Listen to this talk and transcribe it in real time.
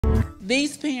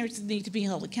These parents need to be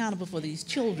held accountable for these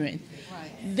children.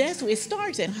 Right. That's where it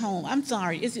starts at home. I'm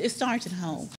sorry, it starts at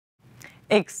home.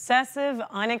 Excessive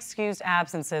unexcused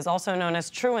absences, also known as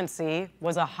truancy,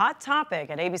 was a hot topic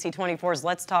at ABC 24's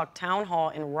Let's Talk Town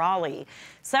Hall in Raleigh.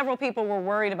 Several people were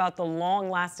worried about the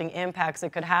long-lasting impacts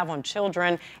it could have on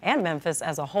children and Memphis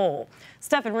as a whole.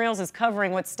 Stephen Reels is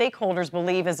covering what stakeholders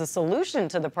believe is a solution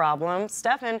to the problem.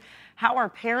 Stephen, how are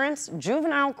parents,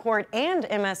 juvenile court, and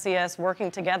MSCS working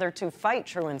together to fight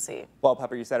truancy? Well,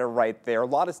 Pepper, you said it right there. A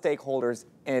lot of stakeholders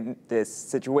in this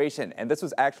situation, and this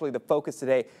was actually the focus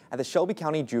today at the Shelby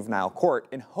County Juvenile Court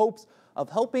in hopes of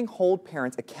helping hold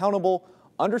parents accountable,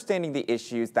 understanding the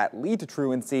issues that lead to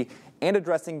truancy, and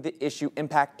addressing the issue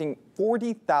impacting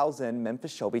 40,000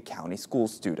 Memphis-Shelby County school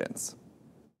students.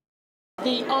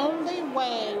 The only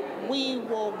way we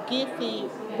will get the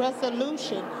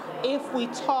resolution if we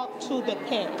talk to the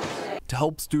parents. To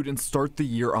help students start the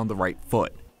year on the right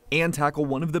foot and tackle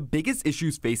one of the biggest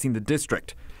issues facing the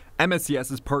district,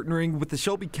 MSCS is partnering with the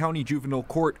Shelby County Juvenile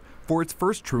Court for its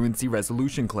first truancy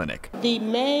resolution clinic. The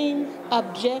main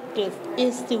objective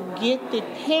is to get the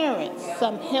parents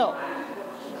some help.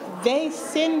 They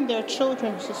send their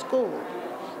children to school.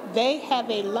 They have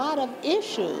a lot of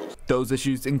issues. Those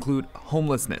issues include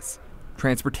homelessness,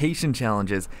 transportation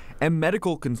challenges, and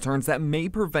medical concerns that may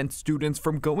prevent students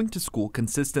from going to school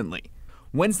consistently.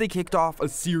 Wednesday kicked off a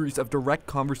series of direct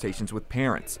conversations with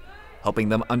parents, helping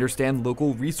them understand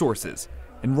local resources,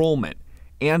 enrollment,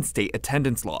 and state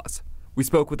attendance laws. We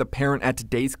spoke with a parent at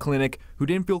today's clinic who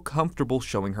didn't feel comfortable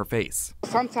showing her face.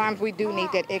 Sometimes we do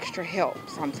need that extra help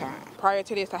sometimes. Prior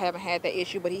to this, I haven't had that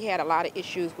issue, but he had a lot of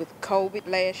issues with COVID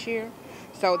last year.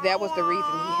 So that was the reason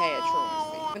he had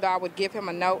truancy. Even though I would give him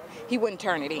a note, he wouldn't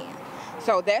turn it in.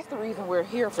 So that's the reason we're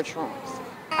here for truancy.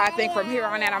 I think from here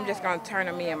on out, I'm just going to turn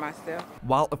him in myself.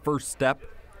 While a first step,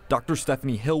 Dr.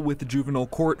 Stephanie Hill with the Juvenile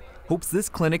Court hopes this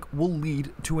clinic will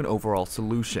lead to an overall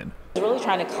solution. Really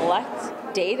trying to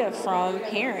collect data from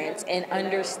parents and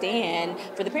understand,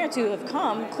 for the parents who have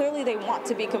come, clearly they want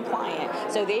to be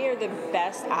compliant. So they are the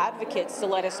best advocates to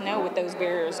let us know what those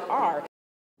barriers are.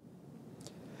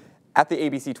 At the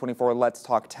ABC 24 Let's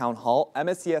Talk Town Hall,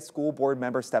 MSCS School Board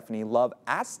member Stephanie Love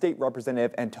asked State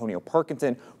Representative Antonio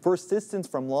Parkinson for assistance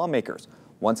from lawmakers.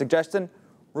 One suggestion,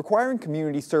 requiring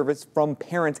community service from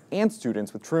parents and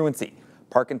students with truancy.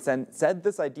 Parkinson said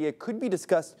this idea could be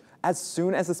discussed as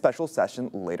soon as a special session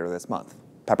later this month.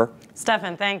 Pepper?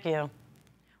 Stephen, thank you.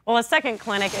 Well, a second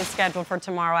clinic is scheduled for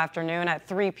tomorrow afternoon at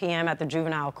 3 p.m. at the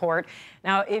Juvenile Court.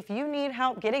 Now, if you need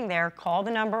help getting there, call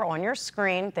the number on your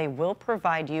screen. They will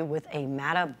provide you with a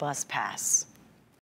MATA bus pass.